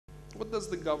what does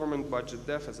the government budget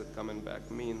deficit coming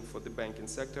back mean for the banking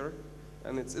sector?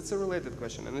 And it's a related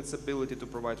question, and its ability to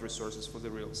provide resources for the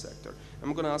real sector.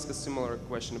 I'm going to ask a similar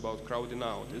question about crowding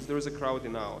out. Is there a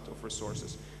crowding out of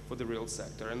resources for the real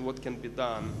sector, and what can be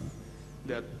done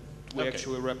that we're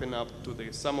actually wrapping up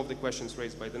to some of the questions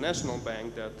raised by the National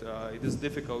Bank, that it is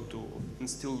difficult to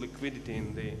instill liquidity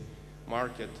in the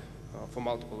market for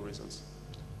multiple reasons?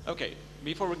 Okay,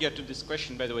 before we get to this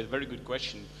question, by the way, very good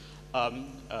question,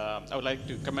 I would like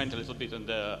to comment a little bit on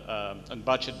the on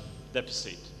budget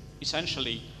deficit.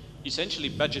 Essentially,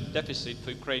 budget deficit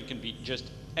for Ukraine can be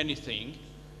just anything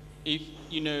if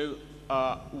you know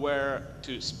where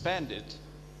to spend it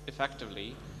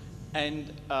effectively,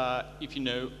 and if you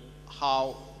know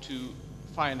how to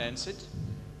finance it,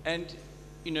 and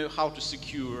you know how to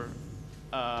secure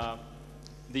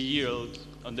the yield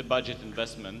on the budget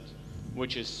investment,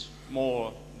 which is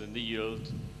more than the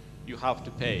yield you have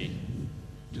to pay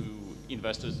to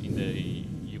investors in the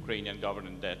Ukrainian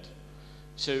government debt.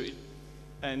 So,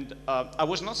 I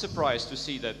was not surprised to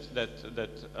see that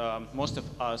most of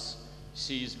us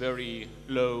sees very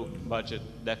low budget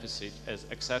deficit as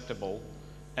acceptable,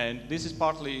 and this is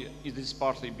partly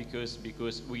because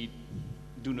we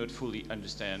do not fully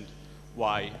understand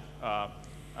why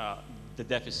the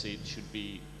deficit should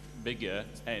be bigger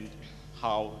and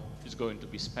how it's going to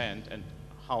be spent and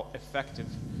how effective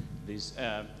these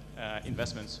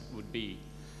investments would be.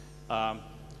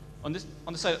 On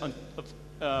the side of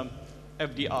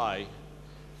FDI,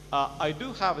 I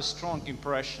do have a strong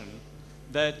impression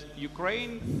that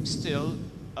Ukraine still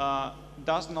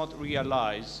does not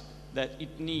realize that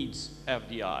it needs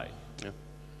FDI.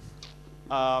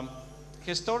 Yeah.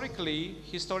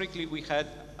 Historically, we had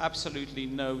absolutely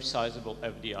no sizable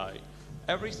FDI.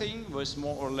 Everything was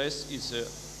more or less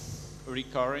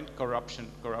recurrent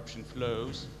corruption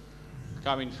flows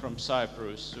coming from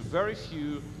Cyprus. So very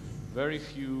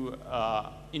few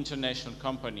international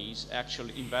companies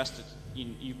actually invested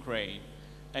in Ukraine.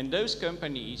 And those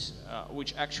companies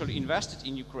which actually invested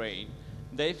in Ukraine,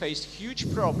 they faced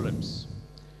huge problems.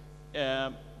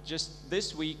 Just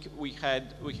this week we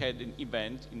had an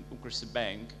event in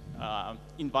UkrFinForum16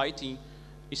 inviting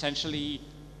essentially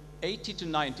 80 to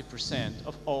 90%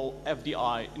 of all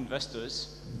FDI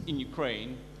investors in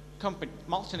Ukraine,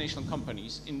 multinational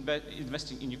companies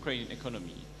investing in Ukrainian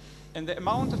economy. And the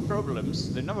amount of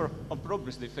problems, the number of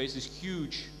problems they face is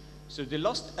huge. So they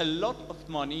lost a lot of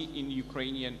money in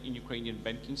Ukrainian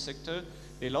banking sector.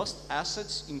 They lost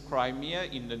assets in Crimea,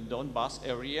 in the Donbas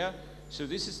area. So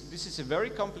this is a very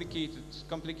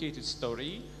complicated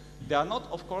story. They are not,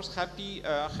 of course, happy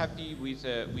with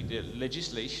the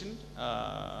legislation,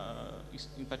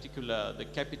 in particular the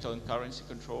capital and currency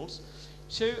controls.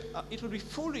 So it would be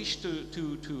foolish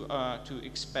to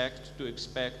expect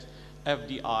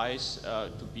FDIs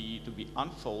to be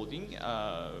unfolding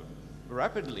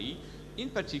rapidly. In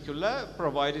particular,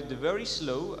 provided the very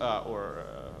slow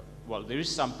well, there is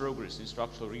some progress in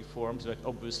structural reforms, but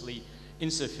obviously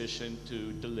insufficient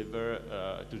to deliver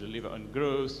on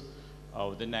growth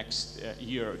of the next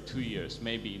year or 2 years,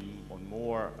 maybe on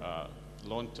more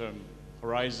long-term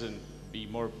horizon, be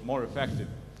more effective.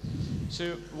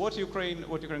 So what Ukraine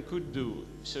could do,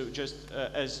 so just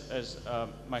as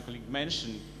my colleague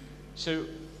mentioned, so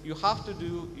you have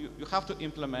to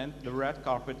implement the red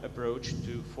carpet approach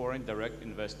to foreign direct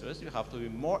investors. You have to be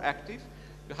more active.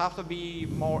 You have to be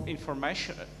more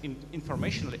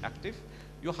informationally active.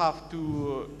 You have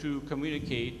to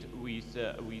communicate with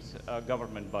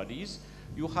government bodies.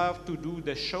 You have to do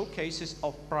the showcases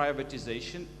of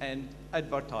privatization and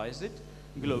advertise it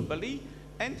globally.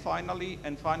 And finally,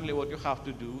 what you have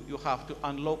to do, you have to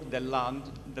unlock the land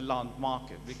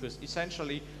market, because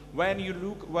essentially, when you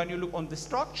look on the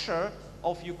structure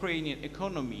of Ukrainian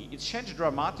economy, it's changed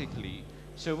dramatically.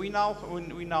 So we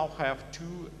now have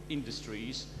two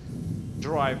industries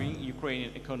driving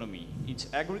Ukrainian economy. It's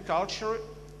agriculture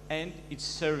and it's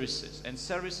services. And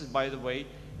services, by the way,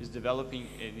 is developing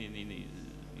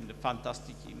in a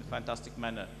fantastic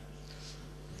manner.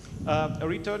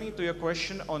 Returning to your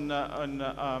question on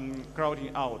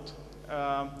crowding out,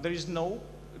 there is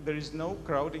no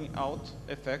crowding out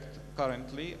effect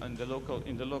currently in the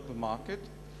local market,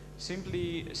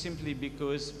 simply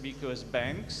because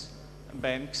banks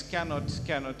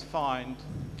cannot find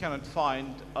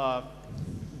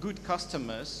good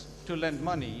customers to lend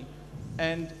money,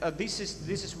 and this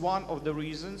is one of the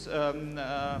reasons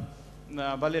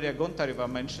Valeria Gontareva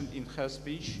mentioned in her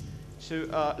speech. So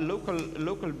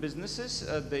local businesses,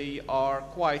 they are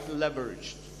quite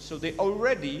leveraged. So they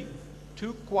already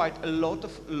took quite a lot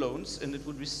of loans, and it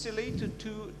would be silly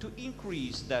to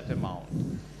increase that amount.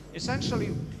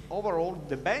 essentially, overall,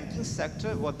 the banking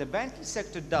sector, what the banking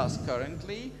sector does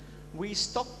currently, we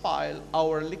stockpile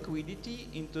our liquidity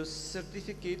into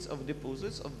certificates of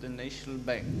deposits of the national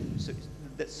bank.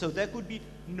 So there could be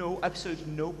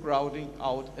absolutely no crowding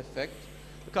out effect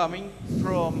coming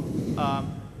from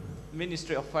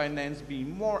Ministry of Finance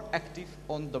being more active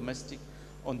on domestic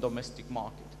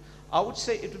market. I would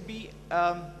say it would be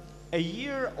a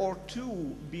year or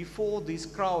two before this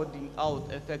crowding out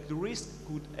effect risk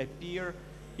could appear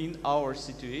in our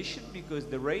situation, because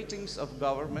the ratings of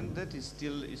government that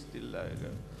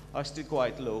are still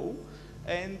quite low,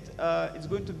 and it's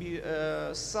going to be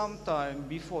some time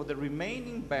before the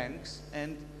remaining banks,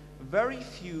 and very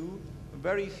few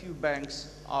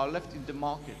banks are left in the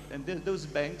market, and those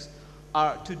banks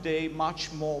are today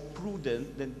much more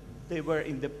prudent than they were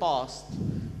in the past.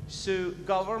 So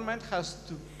government has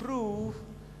to prove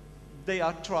they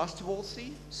are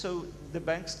trustworthy, so the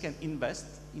banks can invest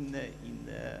in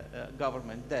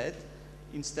government debt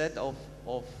instead of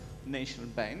national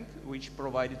bank, which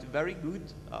provided very good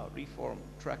reform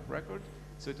track record.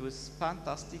 So it was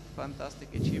fantastic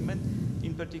achievement,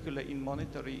 in particular in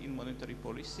monetary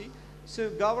policy. So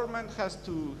government has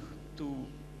to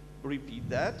repeat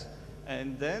that,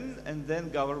 and then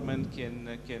government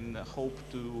can hope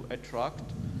to attract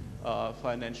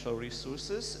financial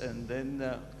resources, and then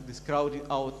this crowding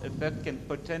out effect can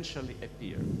potentially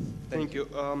appear. Thank you.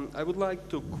 I would like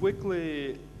to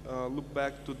quickly look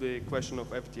back to the question of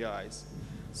FDIs.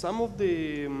 Some of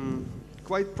the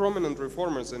quite prominent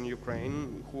reformers in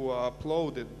Ukraine who are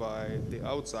applauded by the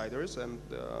outsiders and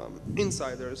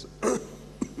insiders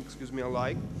excuse me,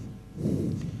 alike,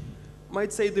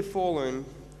 might say the following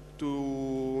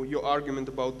to your argument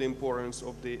about the importance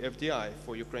of the FDI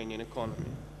for Ukrainian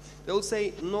economy. They'll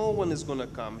say no one is going to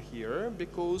come here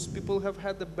because people have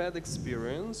had a bad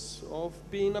experience of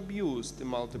being abused in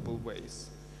multiple ways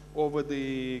over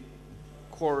the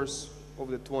course of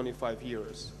the 25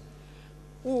 years.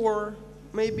 Or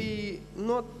maybe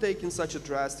not taking such a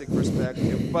drastic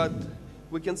perspective, but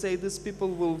we can say these people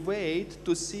will wait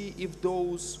to see if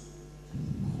those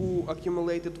who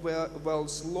accumulated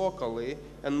wealth locally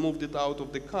and moved it out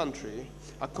of the country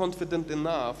are confident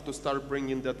enough to start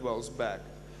bringing that wealth back.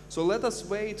 So let us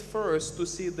wait first to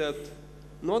see that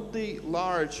not the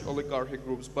large oligarchic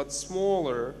groups, but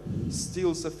smaller,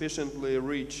 still sufficiently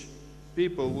rich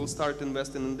people will start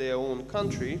investing in their own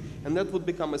country, and that would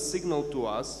become a signal to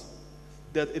us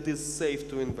that it is safe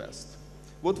to invest.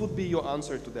 What would be your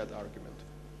answer to that argument?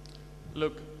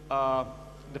 Look,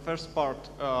 the first part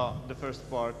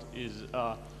is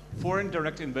foreign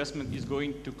direct investment is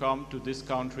going to come to this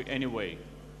country anyway.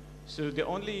 So the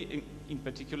only, in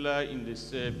particular, in this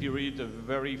period of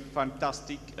very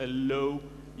fantastic low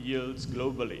yields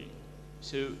globally.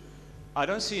 So I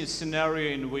don't see a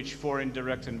scenario in which foreign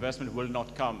direct investment will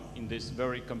not come in this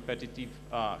very competitive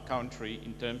country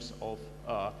in terms of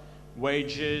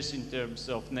wages, in terms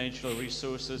of natural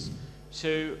resources.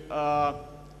 So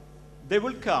they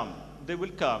will come,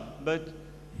 but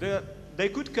they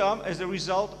could come as a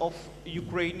result of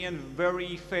Ukrainian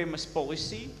very famous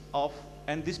policy of,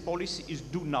 and this policy is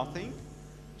do nothing.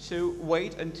 So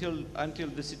wait until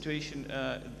the situation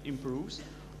improves.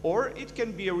 Or it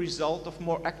can be a result of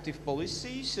more active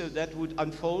policy, so that would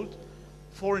unfold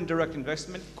foreign direct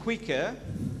investment quicker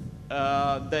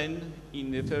than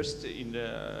in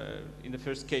the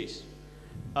first case.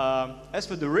 As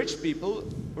for the rich people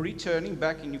returning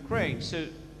back in Ukraine,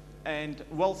 and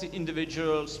wealthy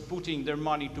individuals putting their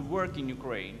money to work in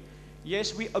Ukraine,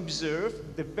 yes, we observe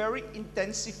the very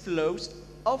intensive flows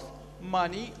of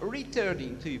money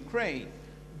returning to Ukraine,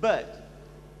 but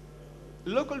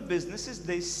local businesses,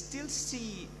 they still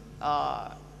see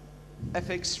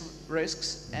FX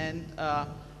risks and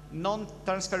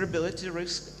non-transferability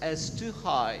risks as too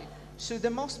high. So the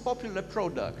most popular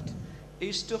product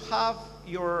is to have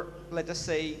your, let us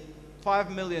say,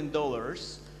 $5 million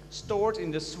stored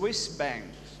in the Swiss bank.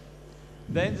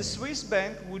 Then the Swiss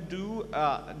bank would do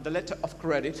the letter of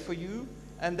credit for you,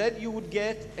 and then you would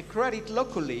get a credit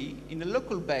locally in a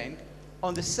local bank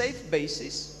on the safe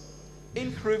basis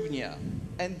in hryvnia,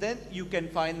 and then you can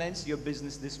finance your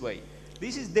business this way.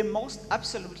 This is the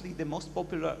absolutely the most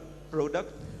popular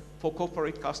product for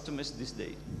corporate customers these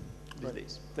days.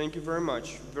 Thank you very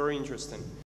much. Very interesting.